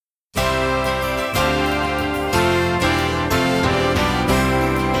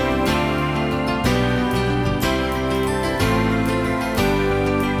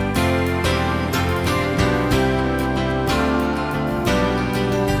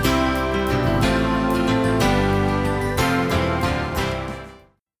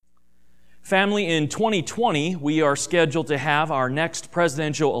Family, in 2020, we are scheduled to have our next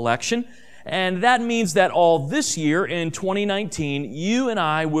presidential election, and that means that all this year, in 2019, you and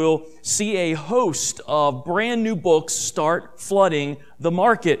I will see a host of brand new books start flooding the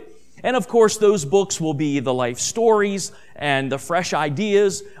market. And of course, those books will be the life stories and the fresh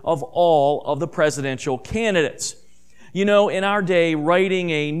ideas of all of the presidential candidates. You know, in our day, writing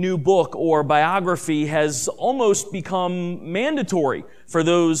a new book or biography has almost become mandatory for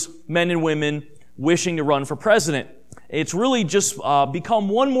those men and women wishing to run for president. It's really just become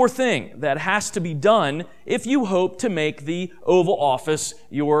one more thing that has to be done if you hope to make the Oval Office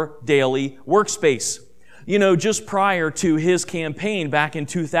your daily workspace. You know, just prior to his campaign back in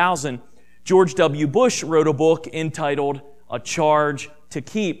 2000, George W. Bush wrote a book entitled A Charge to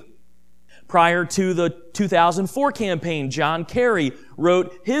Keep. Prior to the 2004 campaign, John Kerry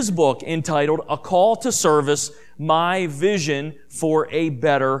wrote his book entitled A Call to Service, My Vision for a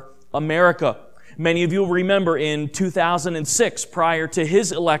Better America. Many of you will remember in 2006, prior to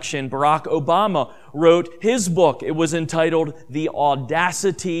his election, Barack Obama wrote his book. It was entitled The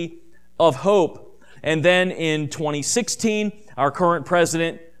Audacity of Hope. And then in 2016, our current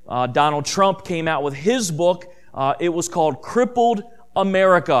president, Donald Trump, came out with his book. It was called Crippled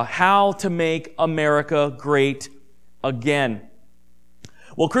America, How to Make America Great Again.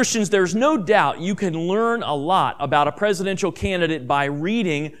 Well, Christians, there's no doubt you can learn a lot about a presidential candidate by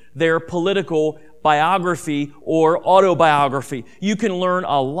reading their political biography or autobiography. You can learn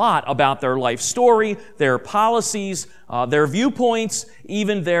a lot about their life story, their policies, their viewpoints,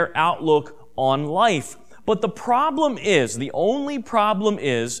 even their outlook on life. But the only problem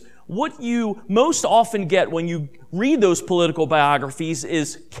is, what you most often get when you read those political biographies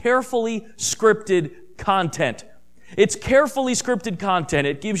is carefully scripted content. It's carefully scripted content.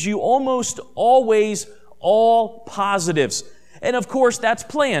 It gives you almost always all positives. And of course, that's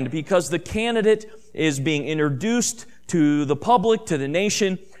planned because the candidate is being introduced to the public, to the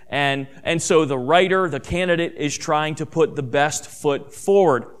nation, and so the writer, the candidate, is trying to put the best foot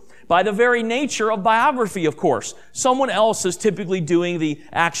forward. By the very nature of biography, of course. Someone else is typically doing the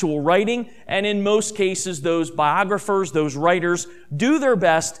actual writing, and in most cases, those biographers, those writers, do their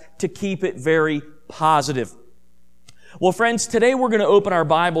best to keep it very positive. Well, friends, today we're going to open our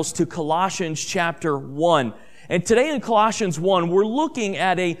Bibles to Colossians chapter 1. And today in Colossians 1, we're looking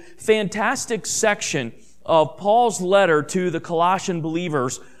at a fantastic section of Paul's letter to the Colossian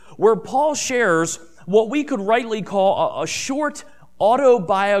believers, where Paul shares what we could rightly call a short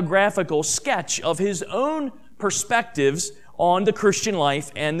autobiographical sketch of his own perspectives on the Christian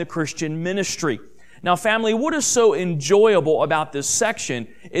life and the Christian ministry. Now, family, what is so enjoyable about this section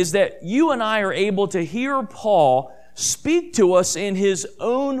is that you and I are able to hear Paul speak to us in his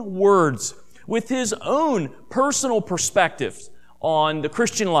own words, with his own personal perspectives on the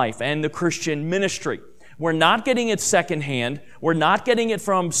Christian life and the Christian ministry. We're not getting it secondhand. We're not getting it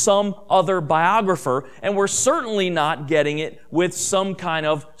from some other biographer, and we're certainly not getting it with some kind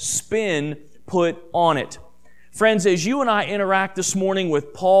of spin put on it. Friends, as you and I interact this morning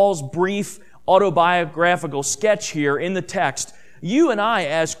with Paul's brief autobiographical sketch here in the text, you and I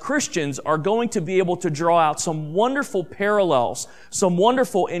as Christians are going to be able to draw out some wonderful parallels, some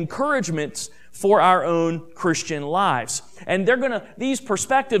wonderful encouragements for our own Christian lives. And these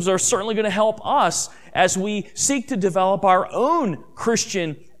perspectives are certainly going to help us as we seek to develop our own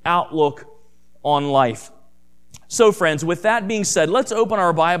Christian outlook on life. So friends, with that being said, let's open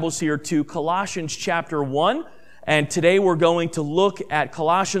our Bibles here to Colossians chapter 1. And today we're going to look at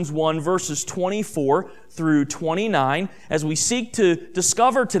Colossians 1 verses 24 through 29 as we seek to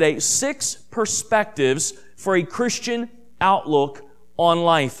discover today 6 perspectives for a Christian outlook on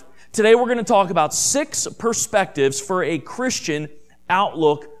life. Today we're going to talk about 6 perspectives for a Christian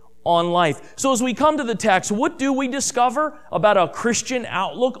outlook on life. So as we come to the text, what do we discover about a Christian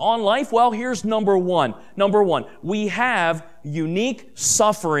outlook on life? Well, here's number one. Number one, we have unique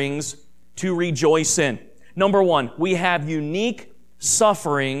sufferings to rejoice in. Number one, we have unique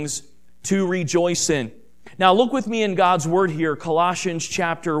sufferings to rejoice in. Now look with me in God's Word here, Colossians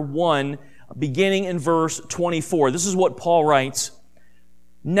chapter 1, beginning in verse 24. This is what Paul writes.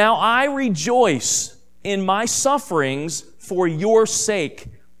 Now I rejoice in my sufferings for your sake,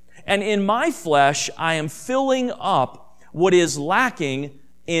 and in my flesh I am filling up what is lacking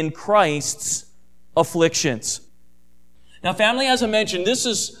in Christ's afflictions. Now, family, as I mentioned, this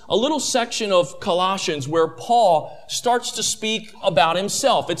is a little section of Colossians where Paul starts to speak about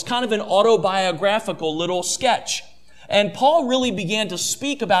himself. It's kind of an autobiographical little sketch. And Paul really began to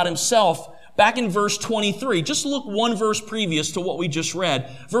speak about himself back in verse 23. Just look one verse previous to what we just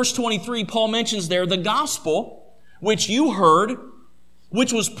read. Verse 23, Paul mentions there, the gospel which you heard,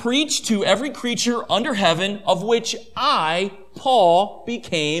 which was preached to every creature under heaven, of which I, Paul,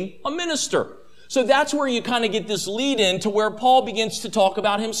 became a minister. So that's where you kind of get this lead in to where Paul begins to talk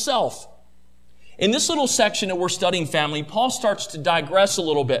about himself. In this little section that we're studying, family, Paul starts to digress a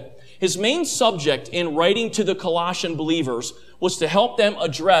little bit. His main subject in writing to the Colossian believers was to help them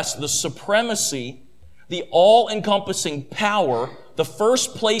address the supremacy, the all-encompassing power, the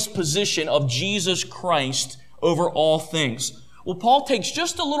first place position of Jesus Christ over all things. Well, Paul takes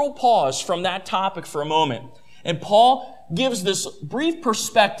just a little pause from that topic for a moment. And Paul gives this brief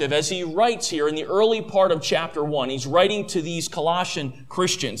perspective as he writes here in the early part of chapter 1. He's writing to these Colossian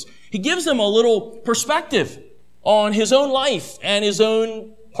Christians. He gives them a little perspective on his own life and his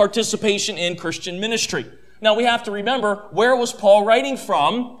own participation in Christian ministry. Now, we have to remember, where was Paul writing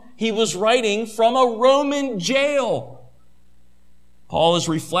from? He was writing from a Roman jail. Paul is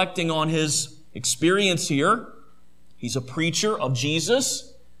reflecting on his experience here. He's a preacher of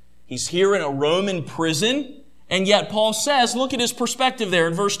Jesus. He's here in a Roman prison. And yet Paul says, look at his perspective there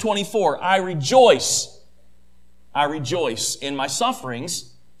in verse 24. I rejoice in my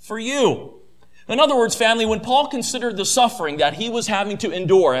sufferings for you. In other words, family, when Paul considered the suffering that he was having to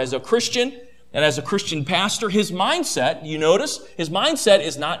endure as a Christian and as a Christian pastor, his mindset, you notice, his mindset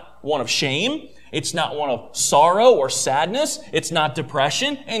is not one of shame. It's not one of sorrow or sadness. It's not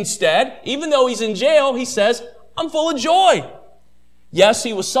depression. Instead, even though he's in jail, he says, I'm full of joy. Yes,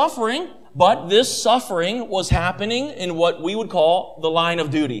 he was suffering, but this suffering was happening in what we would call the line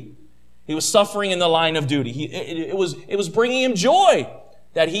of duty. He was suffering in the line of duty. It was bringing him joy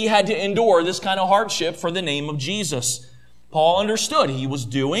that he had to endure this kind of hardship for the name of Jesus. Paul understood he was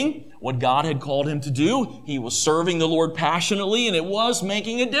doing what God had called him to do. He was serving the Lord passionately, and it was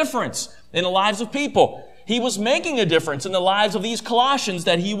making a difference in the lives of people. He was making a difference in the lives of these Colossians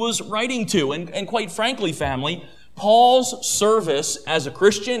that he was writing to. And quite frankly, family, Paul's service as a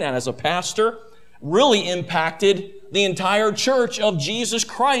Christian and as a pastor really impacted the entire church of Jesus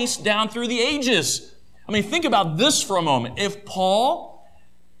Christ down through the ages. I mean, think about this for a moment. If Paul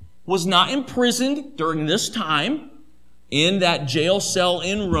was not imprisoned during this time in that jail cell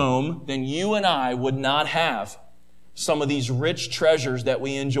in Rome, then you and I would not have some of these rich treasures that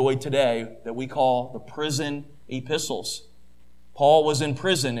we enjoy today that we call the prison epistles. Paul was in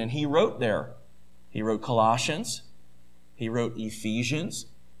prison and he wrote there. He wrote Colossians, he wrote Ephesians,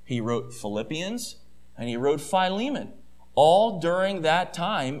 he wrote Philippians, and he wrote Philemon, all during that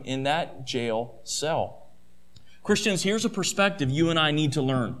time in that jail cell. Christians, here's a perspective you and I need to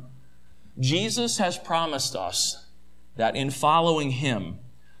learn. Jesus has promised us that in following Him,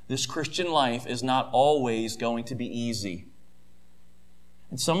 this Christian life is not always going to be easy.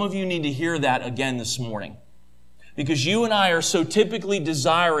 And some of you need to hear that again this morning, because you and I are so typically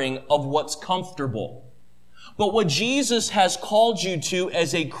desiring of what's comfortable. But what Jesus has called you to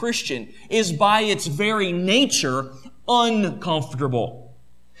as a Christian is by its very nature uncomfortable.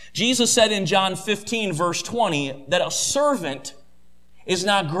 Jesus said in John 15, verse 20, that a servant is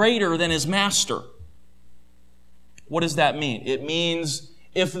not greater than his master. What does that mean? It means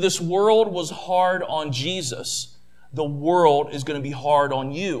if this world was hard on Jesus, the world is going to be hard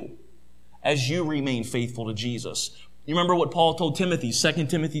on you as you remain faithful to Jesus. You remember what Paul told Timothy, 2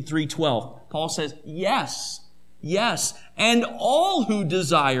 Timothy 3:12. Paul says, yes, and all who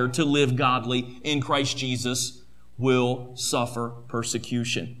desire to live godly in Christ Jesus will suffer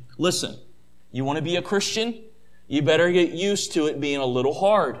persecution. Listen, you want to be a Christian? You better get used to it being a little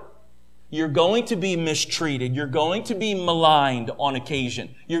hard. You're going to be mistreated. You're going to be maligned on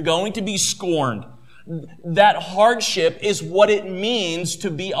occasion. You're going to be scorned. That hardship is what it means to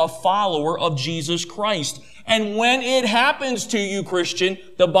be a follower of Jesus Christ. And when it happens to you, Christian,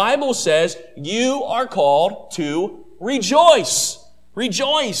 the Bible says you are called to rejoice.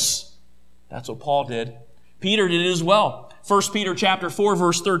 Rejoice. That's what Paul did. Peter did it as well. 1 Peter chapter 4,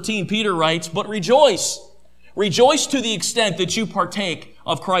 verse 13, Peter writes, but rejoice. Rejoice to the extent that you partake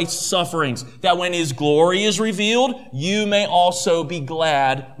of Christ's sufferings, that when His glory is revealed, you may also be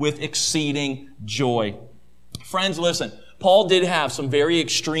glad with exceeding joy. Friends, listen, Paul did have some very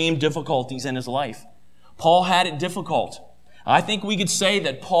extreme difficulties in his life. Paul had it difficult. I think we could say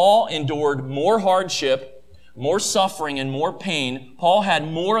that Paul endured more hardship, more suffering, and more pain. Paul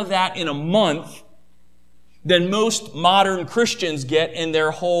had more of that in a month than most modern Christians get in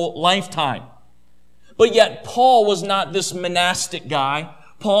their whole lifetime. But yet, Paul was not this monastic guy.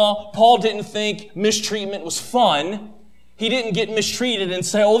 Paul didn't think mistreatment was fun. He didn't get mistreated and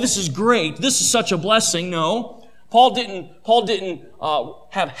say, oh, this is great. This is such a blessing. No. Paul didn't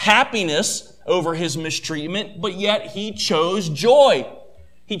have happiness over his mistreatment, but yet he chose joy.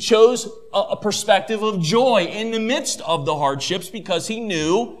 He chose a perspective of joy in the midst of the hardships because he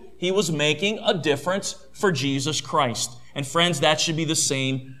knew he was making a difference for Jesus Christ. And friends, that should be the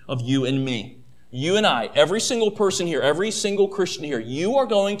same of you and me. You and I, every single person here, every single Christian here, you are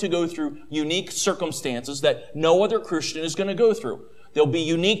going to go through unique circumstances that no other Christian is going to go through. They'll be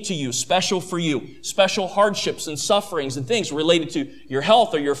unique to you, special for you, special hardships and sufferings and things related to your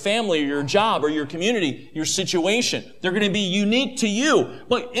health or your family or your job or your community, your situation. They're going to be unique to you.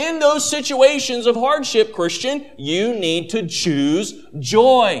 But in those situations of hardship, Christian, you need to choose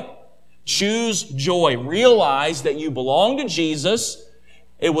joy. Choose joy. Realize that you belong to Jesus.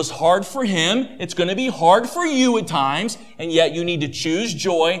 It was hard for him. It's going to be hard for you at times, and yet you need to choose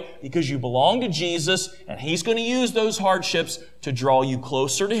joy because you belong to Jesus, and he's going to use those hardships to draw you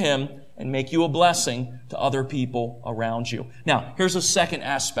closer to him and make you a blessing to other people around you. Now, here's a second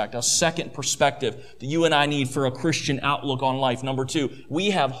aspect, a second perspective that you and I need for a Christian outlook on life. Number two,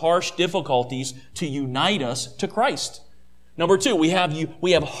 we have harsh difficulties to unite us to Christ. Number two, we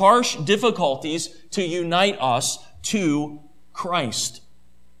have harsh difficulties to unite us to Christ.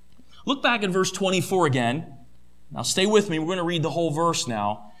 Look back at verse 24 again. Now stay with me. We're going to read the whole verse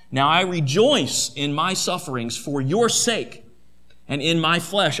now. Now I rejoice in my sufferings for your sake, and in my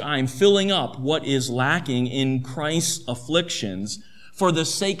flesh I am filling up what is lacking in Christ's afflictions for the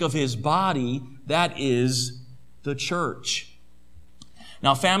sake of his body, that is the church.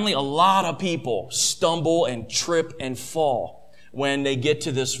 Now family, a lot of people stumble and trip and fall when they get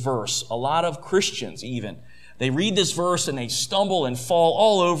to this verse. A lot of Christians even. They read this verse and they stumble and fall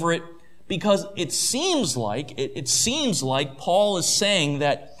all over it because it seems like Paul is saying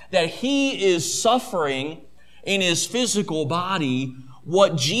that he is suffering in his physical body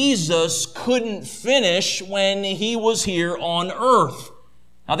what Jesus couldn't finish when he was here on earth.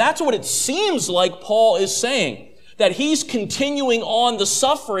 Now that's what it seems like Paul is saying, that he's continuing on the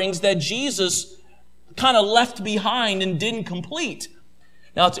sufferings that Jesus kind of left behind and didn't complete.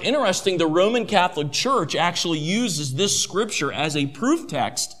 Now, it's interesting, the Roman Catholic Church actually uses this scripture as a proof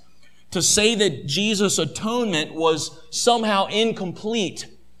text to say that Jesus' atonement was somehow incomplete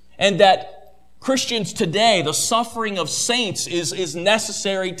and that Christians today, the suffering of saints is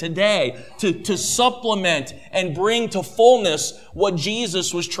necessary today to supplement and bring to fullness what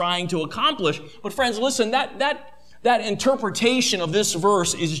Jesus was trying to accomplish. But friends, listen, that interpretation of this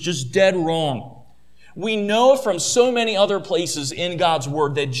verse is just dead wrong. We know from so many other places in God's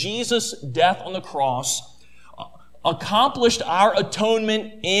Word that Jesus' death on the cross accomplished our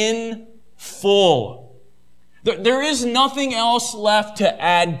atonement in full. There is nothing else left to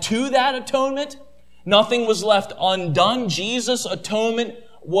add to that atonement. Nothing was left undone. Jesus' atonement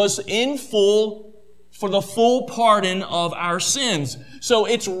was in full for the full pardon of our sins. So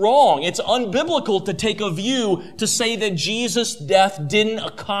it's wrong. It's unbiblical to take a view to say that Jesus' death didn't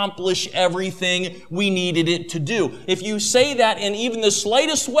accomplish everything we needed it to do. If you say that in even the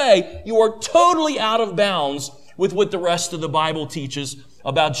slightest way, you are totally out of bounds with what the rest of the Bible teaches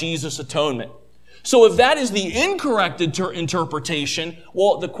about Jesus' atonement. So if that is the incorrect interpretation,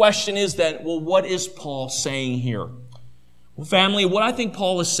 well, the question is then, well, what is Paul saying here? Well, family, what I think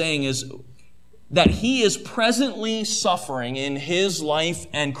Paul is saying is that he is presently suffering in his life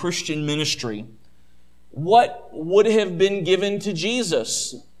and Christian ministry what would have been given to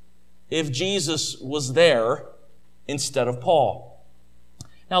Jesus if Jesus was there instead of Paul.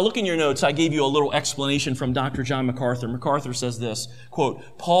 Now look in your notes. I gave you a little explanation from Dr. John MacArthur. MacArthur says this, quote,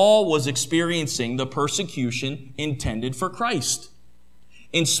 Paul was experiencing the persecution intended for Christ.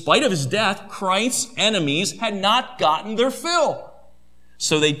 In spite of his death, Christ's enemies had not gotten their fill.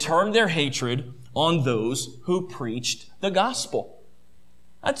 So they turned their hatred on those who preached the gospel.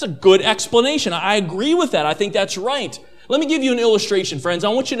 That's a good explanation. I agree with that. I think that's right. Let me give you an illustration, friends. I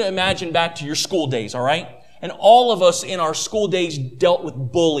want you to imagine back to your school days, all right? And all of us in our school days dealt with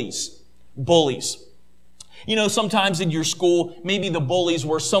bullies. Bullies. You know, sometimes in your school, maybe the bullies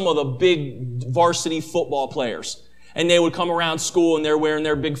were some of the big varsity football players. And they would come around school and they're wearing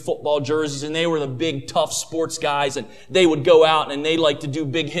their big football jerseys and they were the big tough sports guys and they would go out and they like to do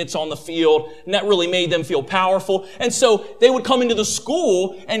big hits on the field and that really made them feel powerful. And so they would come into the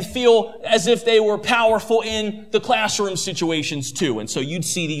school and feel as if they were powerful in the classroom situations too. And so you'd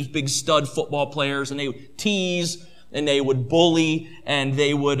see these big stud football players and they would tease and they would bully and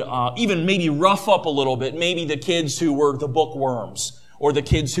they would even maybe rough up a little bit, maybe the kids who were the bookworms or the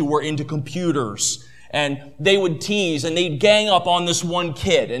kids who were into computers. And they would tease and they'd gang up on this one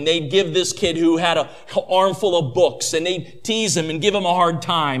kid and they'd give this kid who had an armful of books and they'd tease him and give him a hard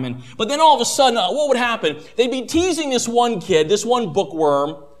time. But then all of a sudden, what would happen? They'd be teasing this one kid, this one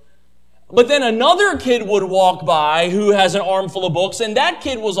bookworm, But then another kid would walk by who has an armful of books, and that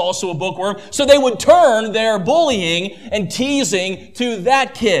kid was also a bookworm, so they would turn their bullying and teasing to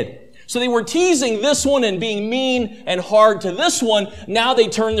that kid. So they were teasing this one and being mean and hard to this one. Now they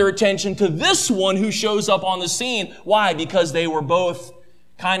turn their attention to this one who shows up on the scene. Why? Because they were both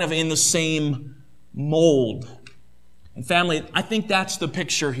kind of in the same mold. And family, I think that's the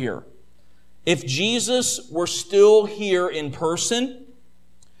picture here. If Jesus were still here in person,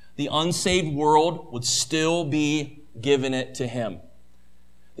 the unsaved world would still be giving it to him.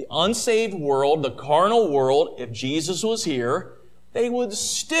 The unsaved world, the carnal world, if Jesus was here, they would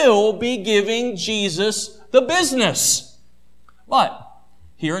still be giving Jesus the business. But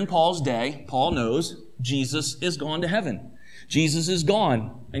here in Paul's day, Paul knows Jesus is gone to heaven. Jesus is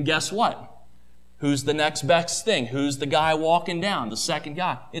gone. And guess what? Who's the next best thing? Who's the guy walking down? The second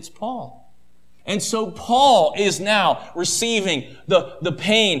guy. It's Paul. And so Paul is now receiving the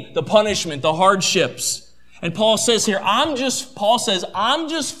pain, the punishment, the hardships. And Paul says here, I'm just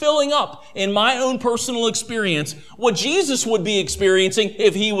filling up in my own personal experience what Jesus would be experiencing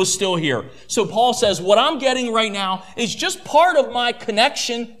if he was still here. So Paul says, what I'm getting right now is just part of my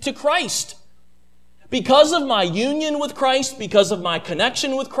connection to Christ. Because of my union with Christ, because of my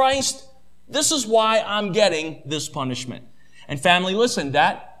connection with Christ, this is why I'm getting this punishment. And family, listen,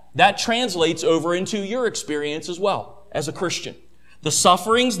 that translates over into your experience as well as a Christian. The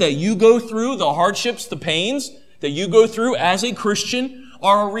sufferings that you go through, the hardships, the pains that you go through as a Christian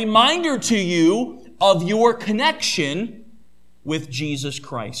are a reminder to you of your connection with Jesus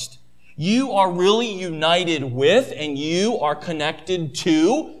Christ. You are really united with and you are connected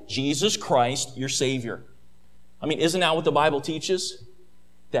to Jesus Christ, your Savior. I mean, isn't that what the Bible teaches?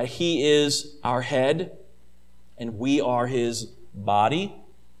 That He is our head and we are His body.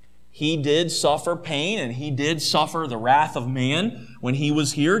 He did suffer pain and He did suffer the wrath of man when He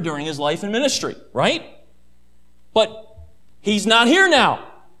was here during His life and ministry, right? But He's not here now.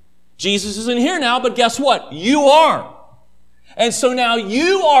 Jesus isn't here now, but guess what? You are. And so now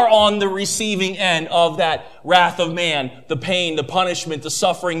you are on the receiving end of that wrath of man, the pain, the punishment, the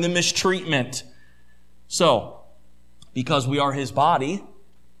suffering, the mistreatment. So, because we are His body,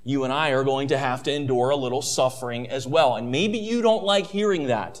 you and I are going to have to endure a little suffering as well. And maybe you don't like hearing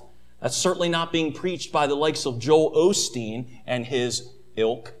that. That's certainly not being preached by the likes of Joel Osteen and his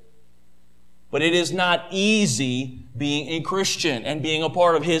ilk. But it is not easy being a Christian, and being a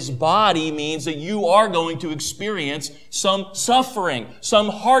part of His body means that you are going to experience some suffering, some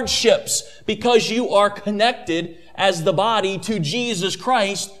hardships, because you are connected as the body to Jesus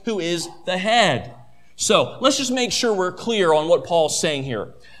Christ, who is the head. So, let's just make sure we're clear on what Paul's saying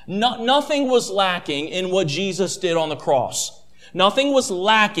here. Nothing was lacking in what Jesus did on the cross. Nothing was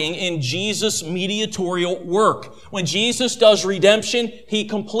lacking in Jesus' mediatorial work. When Jesus does redemption, He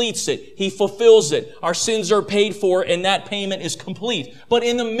completes it. He fulfills it. Our sins are paid for, and that payment is complete. But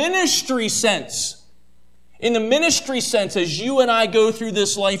in the ministry sense, as you and I go through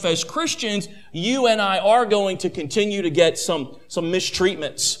this life as Christians, you and I are going to continue to get some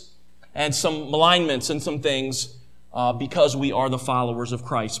mistreatments and some malignments and some things because we are the followers of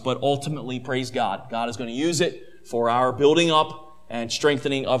Christ. But ultimately, praise God, God is going to use it for our building up and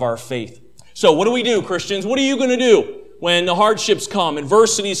strengthening of our faith. So what do we do, Christians? What are you going to do when the hardships come,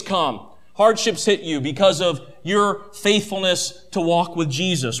 adversities come, hardships hit you because of your faithfulness to walk with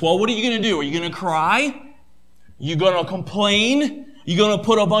Jesus? Well, what are you going to do? Are you going to cry? You going to complain? You going to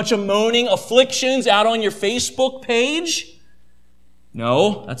put a bunch of moaning afflictions out on your Facebook page?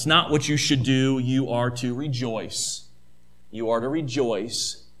 No, that's not what you should do. You are to rejoice. You are to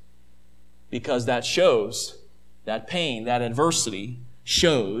rejoice because that shows, that pain, that adversity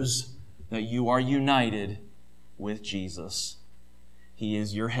shows that you are united with Jesus. He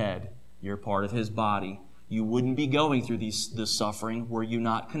is your head. You're part of His body. You wouldn't be going through this suffering were you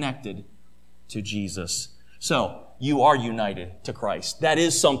not connected to Jesus. So, you are united to Christ. That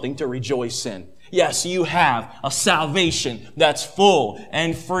is something to rejoice in. Yes, you have a salvation that's full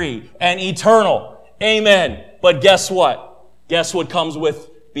and free and eternal. Amen. But guess what? Guess what comes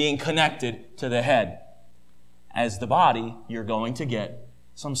with being connected to the head? As the body, you're going to get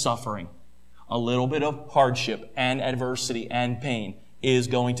some suffering. A little bit of hardship and adversity and pain is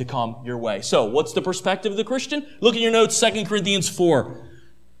going to come your way. So, what's the perspective of the Christian? Look at your notes, 2 Corinthians 4,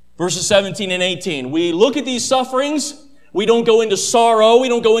 verses 17 and 18. We look at these sufferings. We don't go into sorrow. We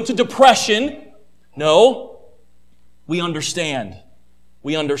don't go into depression. No, we understand.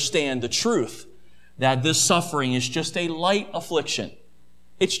 We understand the truth that this suffering is just a light affliction.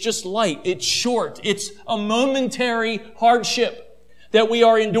 It's just light. It's short. It's a momentary hardship that we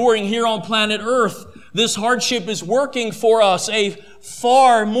are enduring here on planet Earth. This hardship is working for us a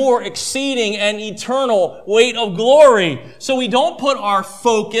far more exceeding and eternal weight of glory. So we don't put our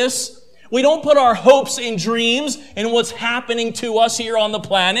focus, we don't put our hopes and dreams in what's happening to us here on the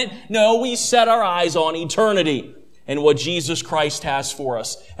planet. No, we set our eyes on eternity and what Jesus Christ has for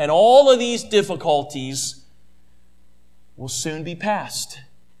us. And all of these difficulties will soon be past.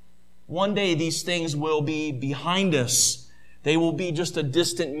 One day these things will be behind us. They will be just a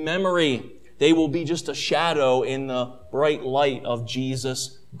distant memory. They will be just a shadow in the bright light of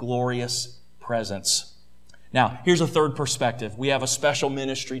Jesus' glorious presence. Now, here's a third perspective. We have a special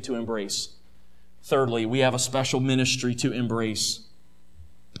ministry to embrace. Thirdly, we have a special ministry to embrace.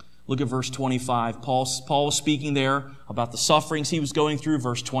 Look at verse 25. Paul was speaking there about the sufferings he was going through.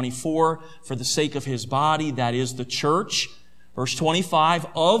 Verse 24, for the sake of his body, that is the church. Verse 25,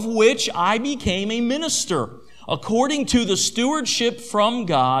 of which I became a minister, according to the stewardship from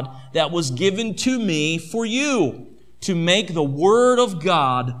God that was given to me for you, to make the word of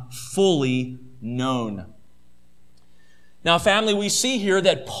God fully known. Now, family, we see here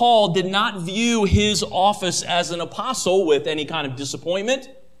that Paul did not view his office as an apostle with any kind of disappointment.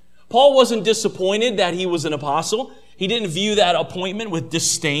 Paul wasn't disappointed that he was an apostle. He didn't view that appointment with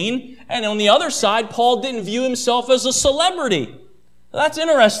disdain. And on the other side, Paul didn't view himself as a celebrity. That's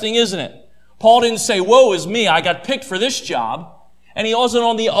interesting, isn't it? Paul didn't say, woe is me, I got picked for this job. And he wasn't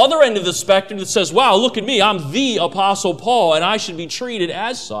on the other end of the spectrum that says, wow, look at me, I'm the Apostle Paul, and I should be treated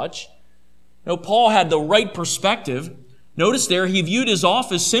as such. No, Paul had the right perspective. Notice there, he viewed his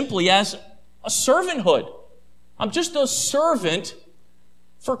office simply as a servanthood. I'm just a servant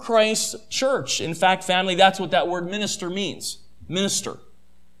for Christ's church. In fact, family, that's what that word minister means. Minister.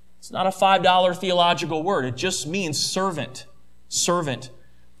 It's not a $5 theological word. It just means servant. Servant.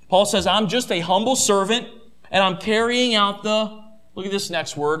 Paul says, I'm just a humble servant, and I'm carrying out look at this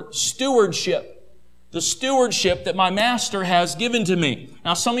next word, stewardship. The stewardship that my master has given to me.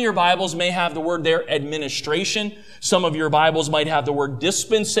 Now, some of your Bibles may have the word there, administration. Some of your Bibles might have the word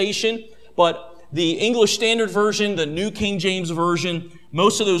dispensation. But the English Standard Version, the New King James Version,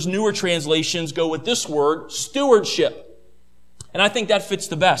 most of those newer translations go with this word, stewardship. And I think that fits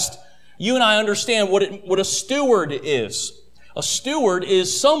the best. You and I understand what a steward is. A steward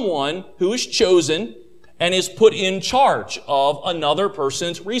is someone who is chosen and is put in charge of another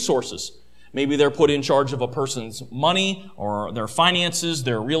person's resources. Maybe they're put in charge of a person's money or their finances,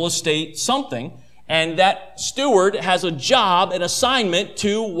 their real estate, something. And that steward has a job, an assignment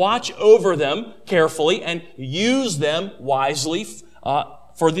to watch over them carefully and use them wisely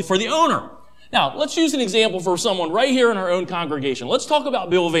for the owner. Now, let's use an example for someone right here in our own congregation. Let's talk about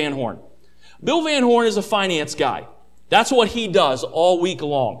Bill Van Horn. Bill Van Horn is a finance guy. That's what he does all week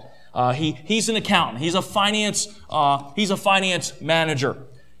long. He's an accountant. He's a finance manager.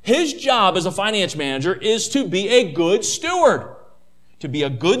 His job as a finance manager is to be a good steward. To be a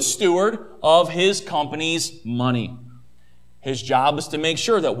good steward of his company's money. His job is to make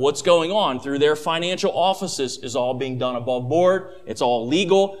sure that what's going on through their financial offices is all being done above board. It's all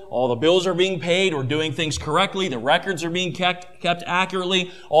legal. All the bills are being paid. We're doing things correctly. The records are being kept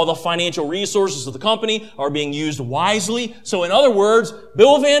accurately. All the financial resources of the company are being used wisely. So in other words,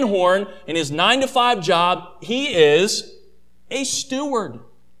 Bill Van Horn, in his 9-to-5 job, he is a steward.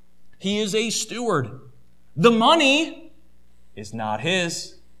 He is a steward. The money is not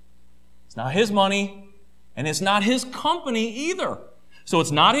his. It's not his money. And it's not his company either. So it's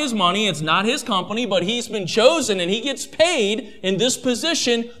not his money, it's not his company, but he's been chosen and he gets paid in this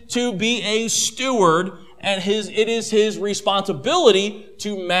position to be a steward, and it is his responsibility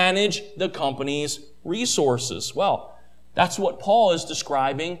to manage the company's resources. Well, that's what Paul is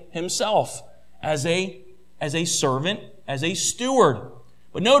describing himself as a servant, as a steward.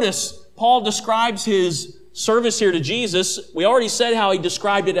 But notice, Paul describes his service here to Jesus. We already said how he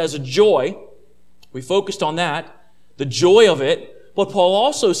described it as a joy. We focused on that, the joy of it. But Paul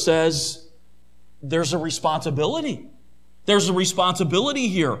also says there's a responsibility. There's a responsibility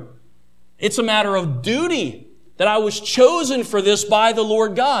here. It's a matter of duty that I was chosen for this by the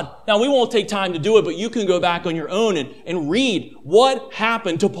Lord God. Now, we won't take time to do it, but you can go back on your own and read what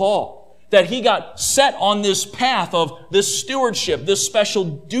happened to Paul. That he got set on this path of this stewardship, this special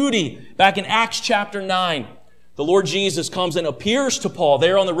duty. Back in Acts chapter 9, the Lord Jesus comes and appears to Paul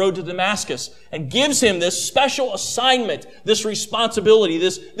there on the road to Damascus and gives him this special assignment, this responsibility,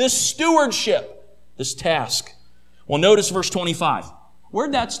 this stewardship, this task. Well, notice verse 25.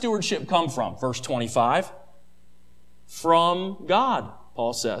 Where'd that stewardship come from? Verse 25. From God,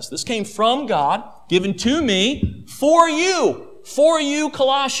 Paul says. This came from God, given to me for you,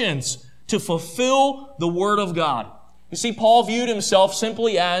 Colossians, to fulfill the word of God. You see, Paul viewed himself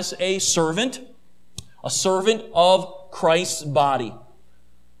simply as a servant of Christ's body.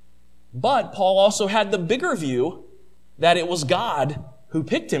 But Paul also had the bigger view that it was God who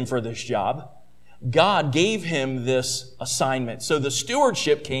picked him for this job. God gave him this assignment. So the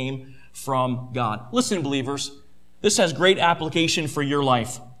stewardship came from God. Listen, believers, this has great application for your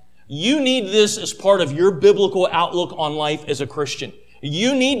life. You need this as part of your biblical outlook on life as a Christian.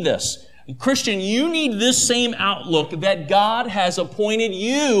 You need this. Christian, you need this same outlook that God has appointed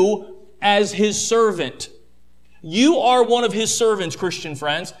you as His servant. You are one of His servants, Christian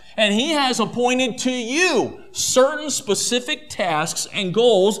friends, and He has appointed to you certain specific tasks and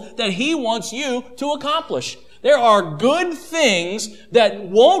goals that He wants you to accomplish. There are good things that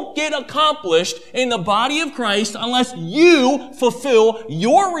won't get accomplished in the body of Christ unless you fulfill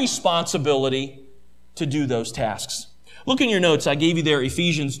your responsibility to do those tasks. Look in your notes. I gave you there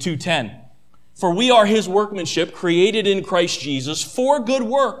Ephesians 2:10. For we are His workmanship, created in Christ Jesus for good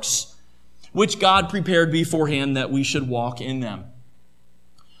works, which God prepared beforehand that we should walk in them.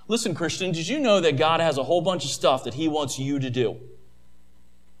 Listen, Christian, did you know that God has a whole bunch of stuff that He wants you to do?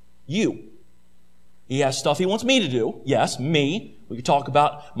 You. He has stuff He wants me to do. Yes, me. We could talk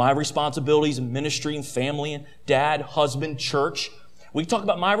about my responsibilities in ministry and family and dad, husband, church. We could talk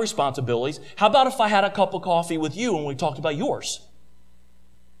about my responsibilities. How about if I had a cup of coffee with you and we talked about yours?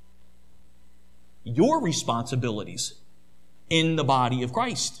 Your responsibilities in the body of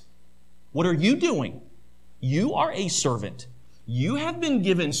Christ. What are you doing? You are a servant. You have been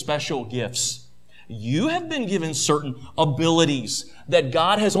given special gifts. You have been given certain abilities that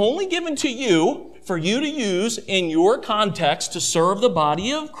God has only given to you for you to use in your context to serve the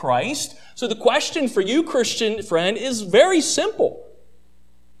body of Christ. So the question for you, Christian friend, is very simple.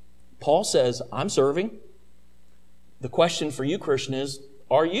 Paul says, I'm serving. The question for you, Christian, is,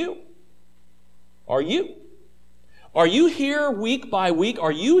 are you? Are you? Are you here week by week?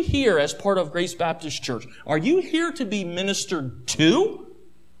 Are you here as part of Grace Baptist Church? Are you here to be ministered to?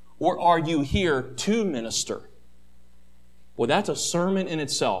 Or are you here to minister? Well, that's a sermon in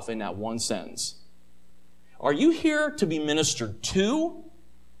itself in that one sentence. Are you here to be ministered to?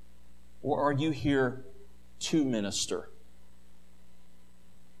 Or are you here to minister?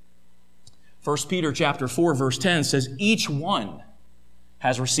 1 Peter chapter 4, verse 10 says, each one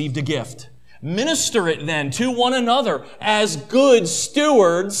has received a gift. Minister it then to one another as good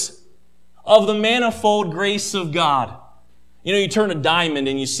stewards of the manifold grace of God. You know, you turn a diamond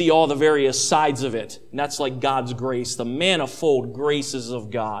and you see all the various sides of it. And that's like God's grace, the manifold graces of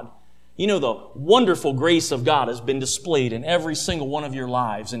God. You know, the wonderful grace of God has been displayed in every single one of your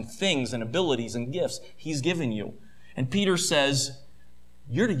lives and things and abilities and gifts He's given you. And Peter says,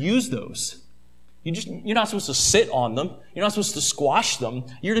 you're to use those. You're not supposed to sit on them. You're not supposed to squash them.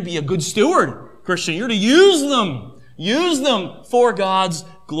 You're to be a good steward, Christian. You're to use them. Use them for God's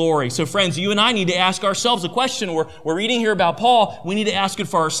glory. So friends, you and I need to ask ourselves a question. We're reading here about Paul. We need to ask it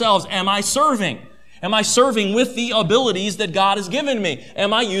for ourselves. Am I serving? Am I serving with the abilities that God has given me?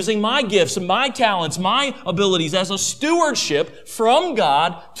 Am I using my gifts, my talents, my abilities as a stewardship from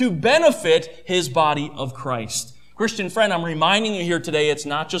God to benefit His body of Christ? Christian friend, I'm reminding you here today, it's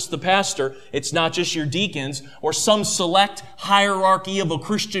not just the pastor, it's not just your deacons, or some select hierarchy of a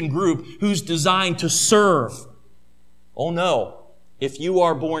Christian group who's designed to serve. Oh no, if you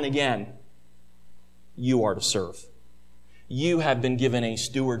are born again, you are to serve. You have been given a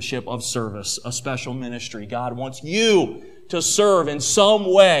stewardship of service, a special ministry. God wants you to serve in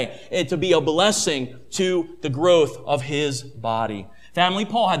some way and to be a blessing to the growth of His body. Family,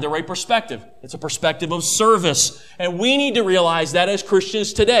 Paul had the right perspective. It's a perspective of service. And we need to realize that as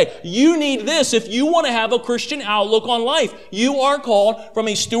Christians today. You need this if you want to have a Christian outlook on life. You are called from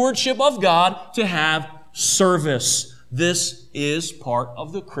a stewardship of God to have service. This is part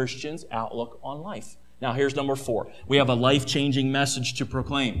of the Christian's outlook on life. Now, here's number 4. We have a life-changing message to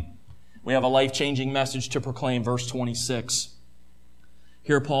proclaim. We have a life-changing message to proclaim, verse 26.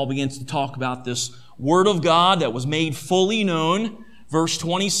 Here Paul begins to talk about this Word of God that was made fully known. Verse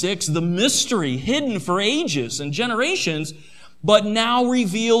 26, the mystery hidden for ages and generations, but now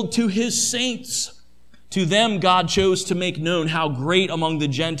revealed to His saints. To them God chose to make known how great among the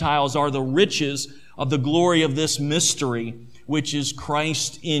Gentiles are the riches of the glory of this mystery, which is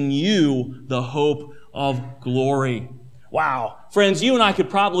Christ in you, the hope of glory. Wow. Friends, you and I could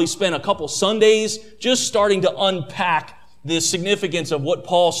probably spend a couple Sundays just starting to unpack the significance of what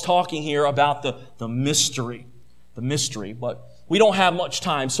Paul's talking here about the mystery. The mystery, but we don't have much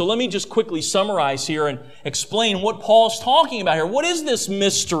time. So let me just quickly summarize here and explain what Paul's talking about here. What is this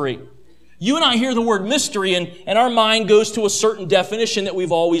mystery? You and I hear the word mystery and our mind goes to a certain definition that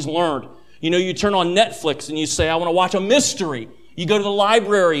we've always learned. You know, you turn on Netflix and you say, I want to watch a mystery. You go to the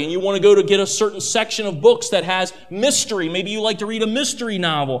library and you want to go to get a certain section of books that has mystery. Maybe you like to read a mystery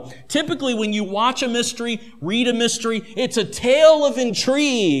novel. Typically, when you watch a mystery, read a mystery, it's a tale of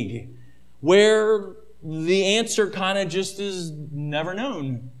intrigue where the answer kind of just is never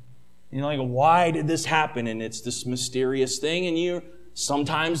known. Like, why did this happen? And it's this mysterious thing, and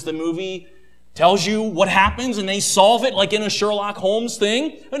sometimes the movie tells you what happens and they solve it like in a Sherlock Holmes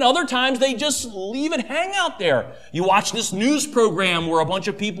thing. And other times they just leave it hang out there. You watch this news program where a bunch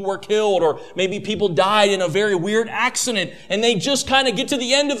of people were killed or maybe people died in a very weird accident, and they just kind of get to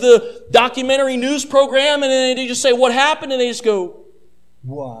the end of the documentary news program and then they just say, what happened? And they just go,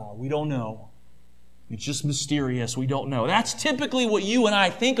 wow, we don't know. It's just mysterious. We don't know. That's typically what you and I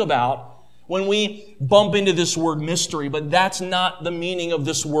think about when we bump into this word mystery, but that's not the meaning of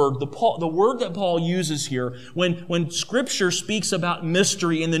this word. The word that Paul uses here, when Scripture speaks about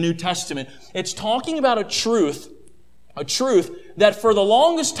mystery in the New Testament, it's talking about a truth that for the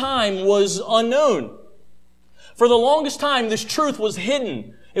longest time was unknown. For the longest time, this truth was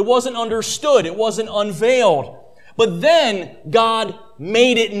hidden. It wasn't understood. It wasn't unveiled. But then God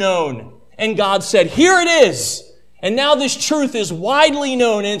made it known. And God said, here it is. And now this truth is widely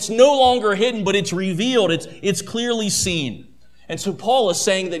known, and it's no longer hidden, but it's revealed. It's clearly seen. And so Paul is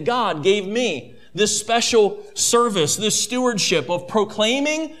saying that God gave me this special service, this stewardship of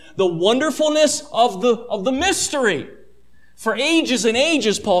proclaiming the wonderfulness of the mystery. For ages and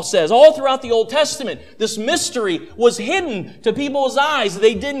ages, Paul says, all throughout the Old Testament, this mystery was hidden to people's eyes.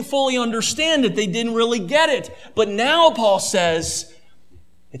 They didn't fully understand it. They didn't really get it. But now, Paul says,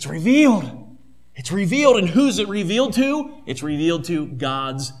 it's revealed. It's revealed. And who's it revealed to? It's revealed to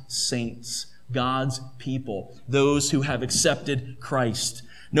God's saints, God's people, those who have accepted Christ.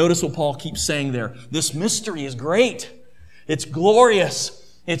 Notice what Paul keeps saying there. This mystery is great. It's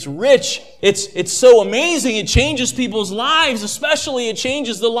glorious. It's rich. It's so amazing. It changes people's lives. Especially it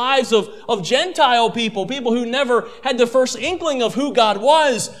changes the lives of Gentile people who never had the first inkling of who God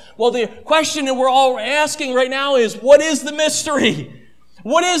was. Well, the question that we're all asking right now is, what is the mystery?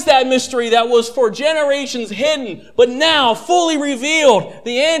 What is that mystery that was for generations hidden, but now fully revealed?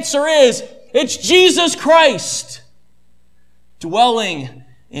 The answer is, it's Jesus Christ, dwelling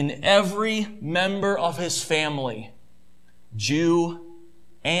in every member of His family, Jew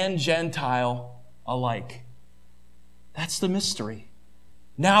and Gentile alike. That's the mystery.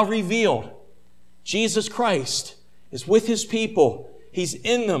 Now revealed. Jesus Christ is with His people. He's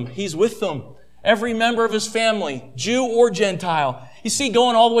in them. He's with them. Every member of His family, Jew or Gentile. You see,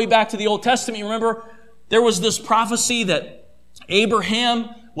 going all the way back to the Old Testament, remember, there was this prophecy that Abraham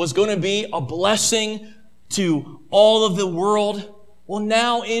was going to be a blessing to all of the world. Well,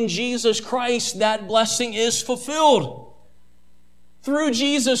 now in Jesus Christ, that blessing is fulfilled. Through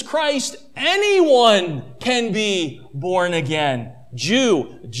Jesus Christ, anyone can be born again.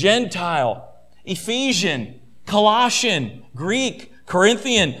 Jew, Gentile, Ephesian, Colossian, Greek,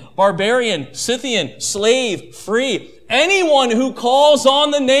 Corinthian, barbarian, Scythian, slave, free. Anyone who calls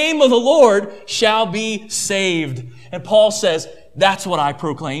on the name of the Lord shall be saved. And Paul says, that's what I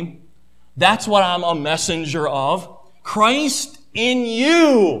proclaim. That's what I'm a messenger of. Christ in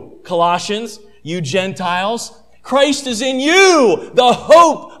you, Colossians, you Gentiles. Christ is in you, the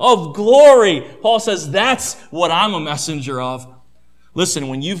hope of glory. Paul says, that's what I'm a messenger of. Listen,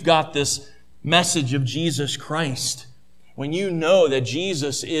 when you've got this message of Jesus Christ, when you know that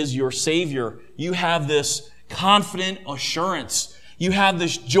Jesus is your Savior, you have this confident assurance. You have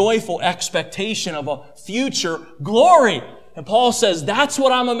this joyful expectation of a future glory. And Paul says, that's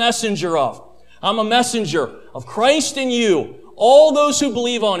what I'm a messenger of. I'm a messenger of Christ in you. All those who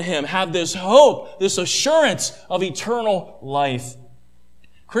believe on Him have this hope, this assurance of eternal life.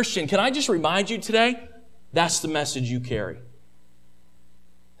 Christian, can I just remind you today, that's the message you carry.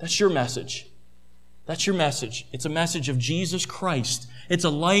 That's your message. That's your message. It's a message of Jesus Christ. It's a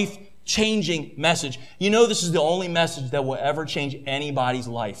life-changing message. You know this is the only message that will ever change anybody's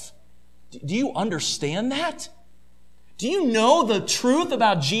life. Do you understand that? Do you know the truth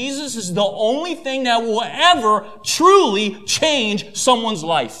about Jesus is the only thing that will ever truly change someone's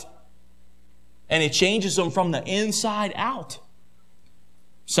life? And it changes them from the inside out.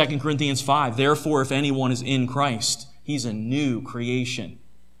 2 Corinthians 5, therefore, if anyone is in Christ, he's a new creation.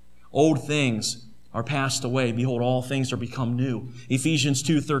 Old things are passed away. Behold, all things are become new. Ephesians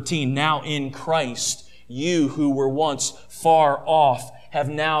 2:13, now in Christ, you who were once far off have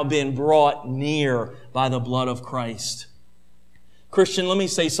now been brought near by the blood of Christ. Christian, let me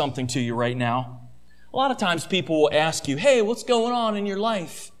say something to you right now. A lot of times people will ask you, hey, what's going on in your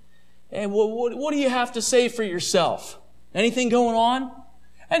life? Hey, what do you have to say for yourself? Anything going on?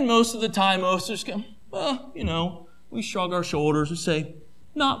 And most of the time, most just go, well, We shrug our shoulders and say,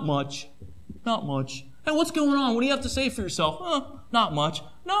 not much, not much. And what's going on? What do you have to say for yourself? Not much.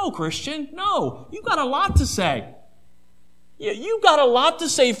 No, Christian, no. You've got a lot to say. You've got a lot to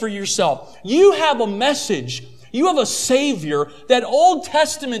say for yourself. You have a message. You have a Savior that Old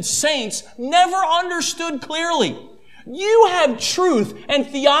Testament saints never understood clearly. You have truth and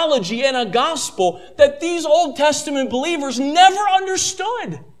theology and a gospel that these Old Testament believers never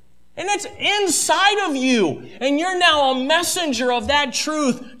understood. And it's inside of you. And you're now a messenger of that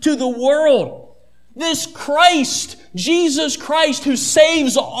truth to the world. This Christ, Jesus Christ, who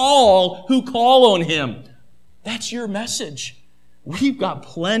saves all who call on Him. That's your message. We've got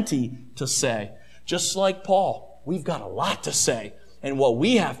plenty to say. Just like Paul, we've got a lot to say. And what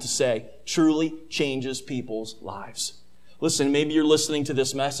we have to say truly changes people's lives. Listen, maybe you're listening to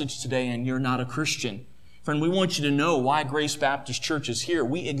this message today and you're not a Christian. Friend, we want you to know why Grace Baptist Church is here.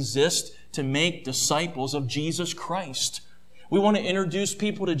 We exist to make disciples of Jesus Christ. We want to introduce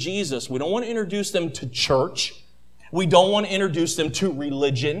people to Jesus. We don't want to introduce them to church. We don't want to introduce them to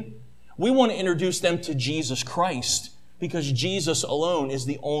religion. We want to introduce them to Jesus Christ because Jesus alone is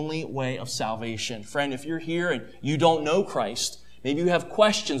the only way of salvation. Friend, if you're here and you don't know Christ, maybe you have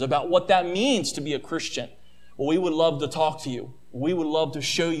questions about what that means to be a Christian. Well, we would love to talk to you. We would love to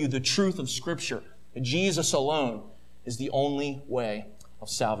show you the truth of Scripture. That Jesus alone is the only way of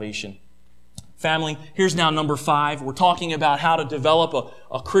salvation. Family, here's now number 5. We're talking about how to develop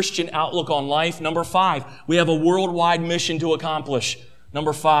a Christian outlook on life. Number 5, we have a worldwide mission to accomplish.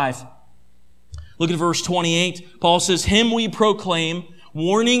 Number 5, look at verse 28. Paul says, Him we proclaim,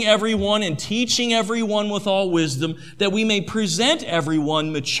 warning everyone and teaching everyone with all wisdom, that we may present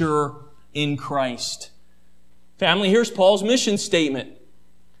everyone mature in Christ. Family, here's Paul's mission statement.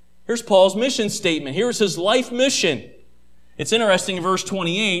 Here's Paul's mission statement. Here's his life mission. It's interesting in verse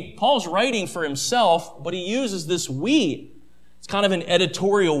 28, Paul's writing for himself, but he uses this we. It's kind of an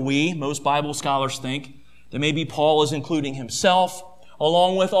editorial we. Most Bible scholars think that maybe Paul is including himself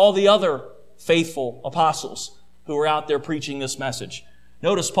along with all the other faithful apostles who are out there preaching this message.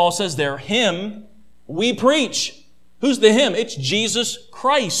 Notice Paul says there, Him we preach. Who's the Him? It's Jesus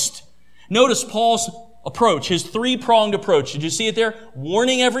Christ. Notice Paul's approach, his 3-pronged approach. Did you see it there?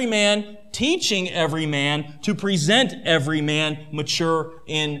 Warning every man, teaching every man, to present every man mature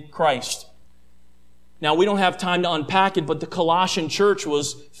in Christ. Now, we don't have time to unpack it, but the Colossian church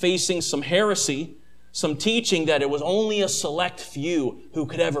was facing some heresy, some teaching that it was only a select few who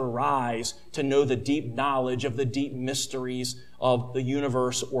could ever rise to know the deep knowledge of the deep mysteries of the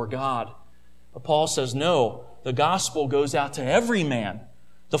universe or God. But Paul says, no, the gospel goes out to every man.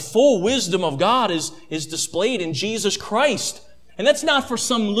 The full wisdom of God is displayed in Jesus Christ. And that's not for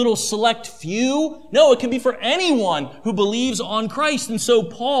some little select few. No, it can be for anyone who believes on Christ. And so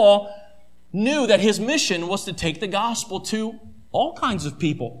Paul knew that his mission was to take the gospel to all kinds of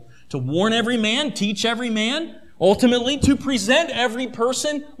people. To warn every man, teach every man, ultimately to present every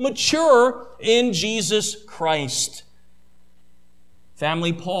person mature in Jesus Christ.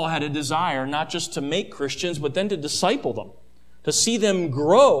 Family, Paul had a desire not just to make Christians, but then to disciple them. To see them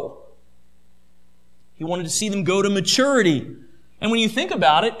grow. He wanted to see them go to maturity. And when you think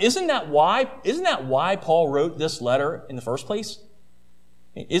about it, isn't that why Paul wrote this letter in the first place?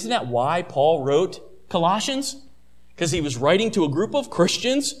 Isn't that why Paul wrote Colossians? Because he was writing to a group of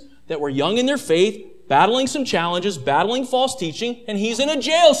Christians that were young in their faith, battling some challenges, battling false teaching, and he's in a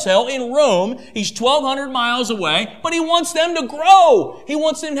jail cell in Rome. He's 1,200 miles away, but he wants them to grow. He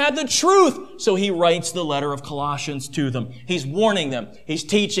wants them to have the truth. So he writes the letter of Colossians to them. He's warning them. He's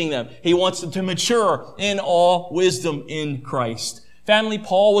teaching them. He wants them to mature in all wisdom in Christ. Family,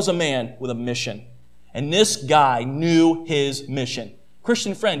 Paul was a man with a mission. And this guy knew his mission.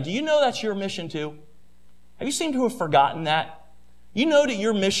 Christian friend, do you know that's your mission too? Have you seemed to have forgotten that? You know that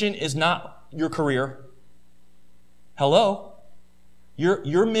your mission is not your career. Hello?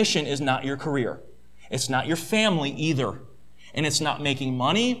 Your mission is not your career. It's not your family either. And it's not making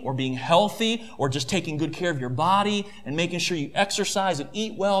money or being healthy or just taking good care of your body and making sure you exercise and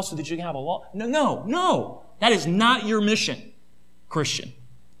eat well so that you can have a lot. No. That is not your mission, Christian.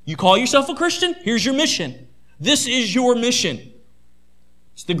 You call yourself a Christian? Here's your mission. This is your mission.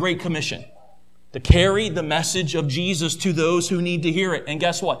 It's the Great Commission. To carry the message of Jesus to those who need to hear it. And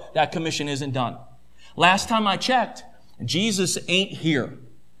guess what? That commission isn't done. Last time I checked, Jesus ain't here.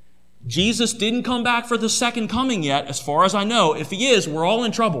 Jesus didn't come back for the second coming yet, as far as I know. If He is, we're all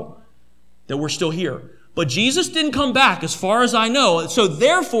in trouble that we're still here. But Jesus didn't come back, as far as I know. So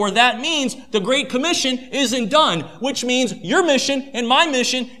therefore, that means the Great Commission isn't done, which means your mission and my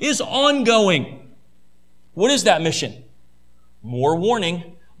mission is ongoing. What is that mission? More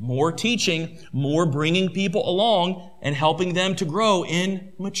warning, more teaching, more bringing people along and helping them to grow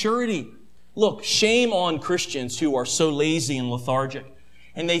in maturity. Look, shame on Christians who are so lazy and lethargic,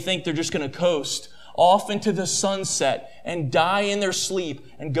 and they think they're just going to coast off into the sunset and die in their sleep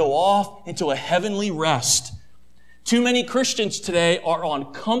and go off into a heavenly rest. Too many Christians today are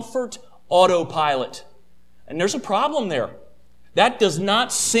on comfort autopilot. And there's a problem there. That does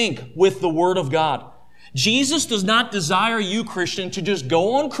not sync with the Word of God. Jesus does not desire you, Christian, to just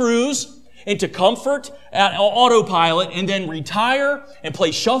go on cruise into comfort at autopilot and then retire and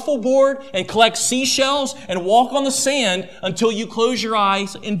play shuffleboard and collect seashells and walk on the sand until you close your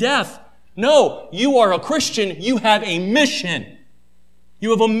eyes in death. No, you are a Christian. You have a mission.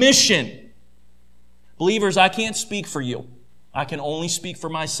 You have a mission. Believers, I can't speak for you. I can only speak for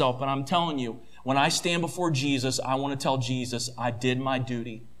myself, but I'm telling you, when I stand before Jesus, I want to tell Jesus, I did my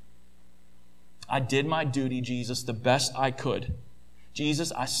duty. I did my duty, Jesus, the best I could.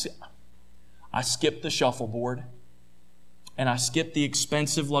 Jesus, I skipped the shuffleboard, and I skipped the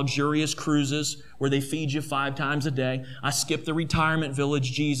expensive, luxurious cruises where they feed you 5 times a day. I skipped the retirement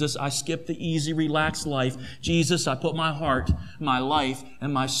village, Jesus. I skipped the easy, relaxed life. Jesus, I put my heart, my life,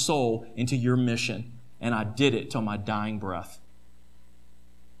 and my soul into your mission, and I did it till my dying breath.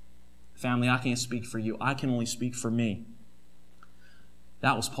 Family, I can't speak for you. I can only speak for me.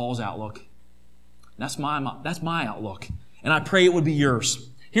 That was Paul's outlook. That's my outlook. And I pray it would be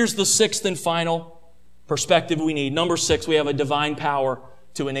yours. Here's the 6th and final perspective we need. Number 6, we have a divine power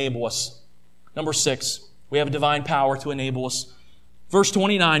to enable us. Number 6, we have a divine power to enable us. Verse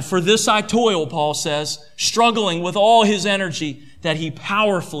 29, for this I toil, Paul says, struggling with all his energy that he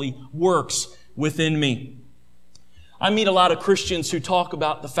powerfully works within me. I meet a lot of Christians who talk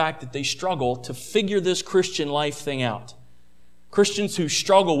about the fact that they struggle to figure this Christian life thing out. Christians who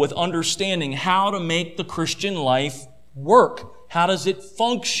struggle with understanding how to make the Christian life work. How does it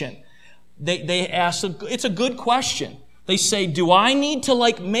function? They ask, it's a good question. They say, do I need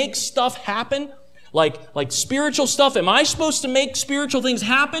to make stuff happen? Like spiritual stuff? Am I supposed to make spiritual things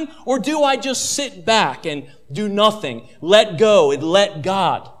happen? Or do I just sit back and do nothing? Let go and let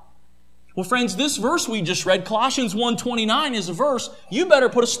God? Well, friends, this verse we just read, Colossians 1:29, is a verse you better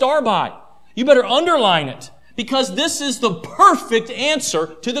put a star by. You better underline it, because this is the perfect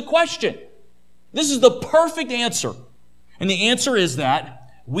answer to the question. This is the perfect answer. And the answer is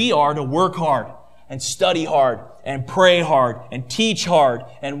that we are to work hard and study hard and pray hard and teach hard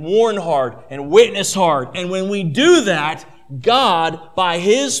and warn hard and witness hard. And when we do that, God, by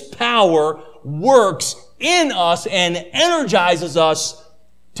His power, works in us and energizes us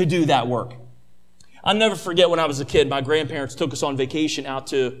to do that work. I'll never forget when I was a kid, my grandparents took us on vacation out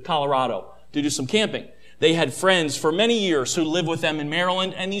to Colorado to do some camping. They had friends for many years who lived with them in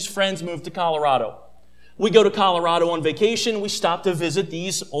Maryland, and these friends moved to Colorado. We go to Colorado on vacation. We stop to visit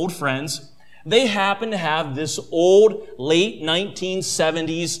these old friends. They happen to have this old, late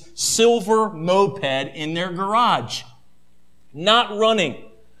 1970s silver moped in their garage. Not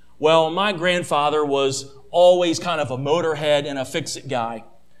running. Well, my grandfather was always kind of a motorhead and a fix-it guy.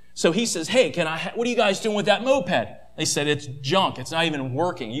 So he says, hey, what are you guys doing with that moped? They said, it's junk. It's not even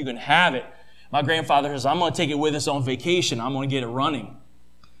working. You can have it. My grandfather says, I'm going to take it with us on vacation. I'm going to get it running.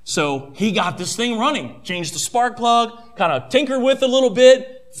 So he got this thing running, changed the spark plug, kind of tinkered with it a little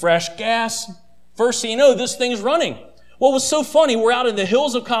bit, fresh gas. First thing you know, this thing's running. What was so funny, we're out in the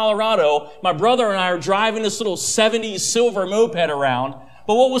hills of Colorado. My brother and I are driving this little 70s silver moped around.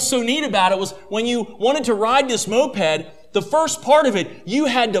 But what was so neat about it was when you wanted to ride this moped, the first part of it, you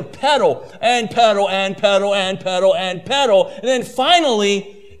had to pedal and pedal and pedal and pedal and pedal. And then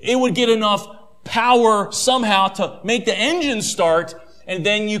finally, it would get enough power somehow to make the engine start. And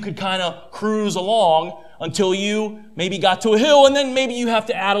then you could kind of cruise along until you maybe got to a hill. And then maybe you have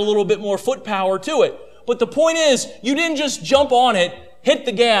to add a little bit more foot power to it. But the point is, you didn't just jump on it, hit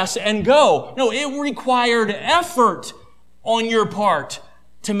the gas, and go. No, it required effort on your part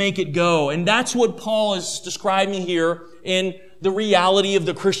to make it go. And that's what Paul is describing here in the reality of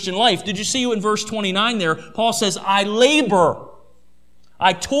the Christian life. Did you see in verse 29 there? Paul says, I labor.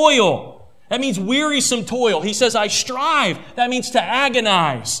 I toil. That means wearisome toil. He says, I strive. That means to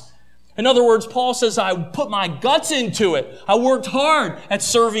agonize. In other words, Paul says, I put my guts into it. I worked hard at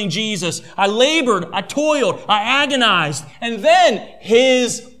serving Jesus. I labored. I toiled. I agonized. And then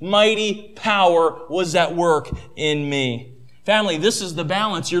His mighty power was at work in me. Family, this is the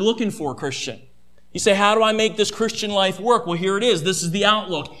balance you're looking for, Christian. You say, how do I make this Christian life work? Well, here it is. This is the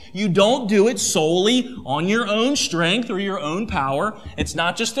outlook. You don't do it solely on your own strength or your own power. It's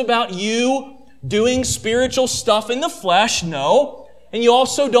not just about you doing spiritual stuff in the flesh. No. And you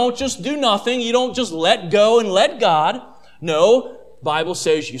also don't just do nothing. You don't just let go and let God. No. The Bible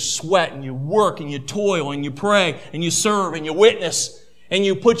says you sweat and you work and you toil and you pray and you serve and you witness and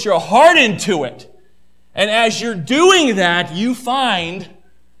you put your heart into it. And as you're doing that, you find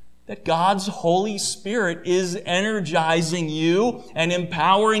that God's Holy Spirit is energizing you and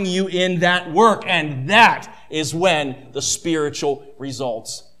empowering you in that work. And that is when the spiritual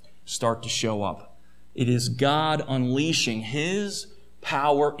results start to show up. It is God unleashing His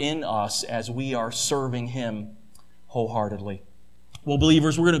power in us as we are serving Him wholeheartedly. Well,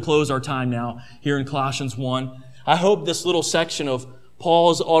 believers, we're going to close our time now here in Colossians 1. I hope this little section of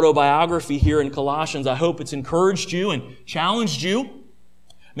Paul's autobiography here in Colossians, I hope it's encouraged you and challenged you.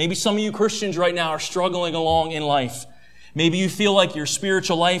 Maybe some of you Christians right now are struggling along in life. Maybe you feel like your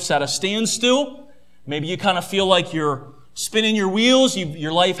spiritual life's at a standstill. Maybe you kind of feel like you're spinning your wheels.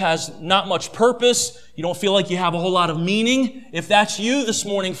 Your life has not much purpose. You don't feel like you have a whole lot of meaning. If that's you this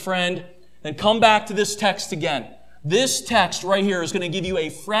morning, friend, then come back to this text again. This text right here is going to give you a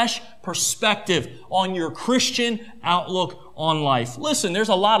fresh perspective on your Christian outlook on life. Listen, there's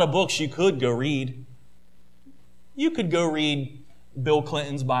a lot of books you could go read. You could go read Bill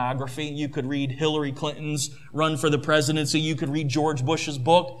Clinton's biography. You could read Hillary Clinton's run for the presidency. You could read George Bush's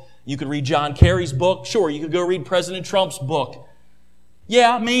book. You could read John Kerry's book. Sure, you could go read President Trump's book.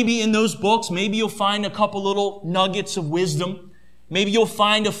 Yeah, maybe in those books, maybe you'll find a couple little nuggets of wisdom. Maybe you'll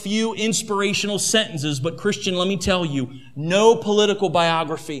find a few inspirational sentences, but Christian, let me tell you, no political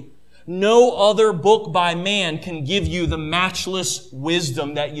biography, no other book by man can give you the matchless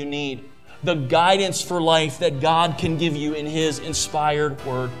wisdom that you need, the guidance for life that God can give you in His inspired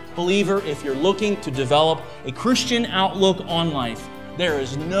Word. Believer, if you're looking to develop a Christian outlook on life, there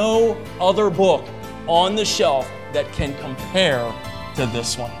is no other book on the shelf that can compare to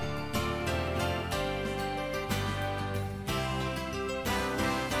this one.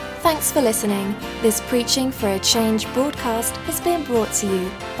 Thanks for listening. This Preaching for a Change broadcast has been brought to you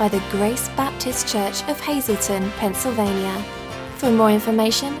by the Grace Baptist Church of Hazleton, Pennsylvania. For more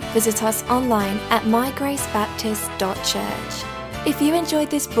information, visit us online at mygracebaptist.church. If you enjoyed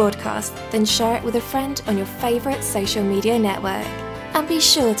this broadcast, then share it with a friend on your favorite social media network. And be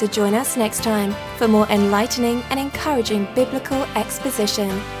sure to join us next time for more enlightening and encouraging biblical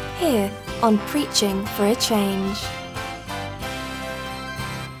exposition here on Preaching for a Change.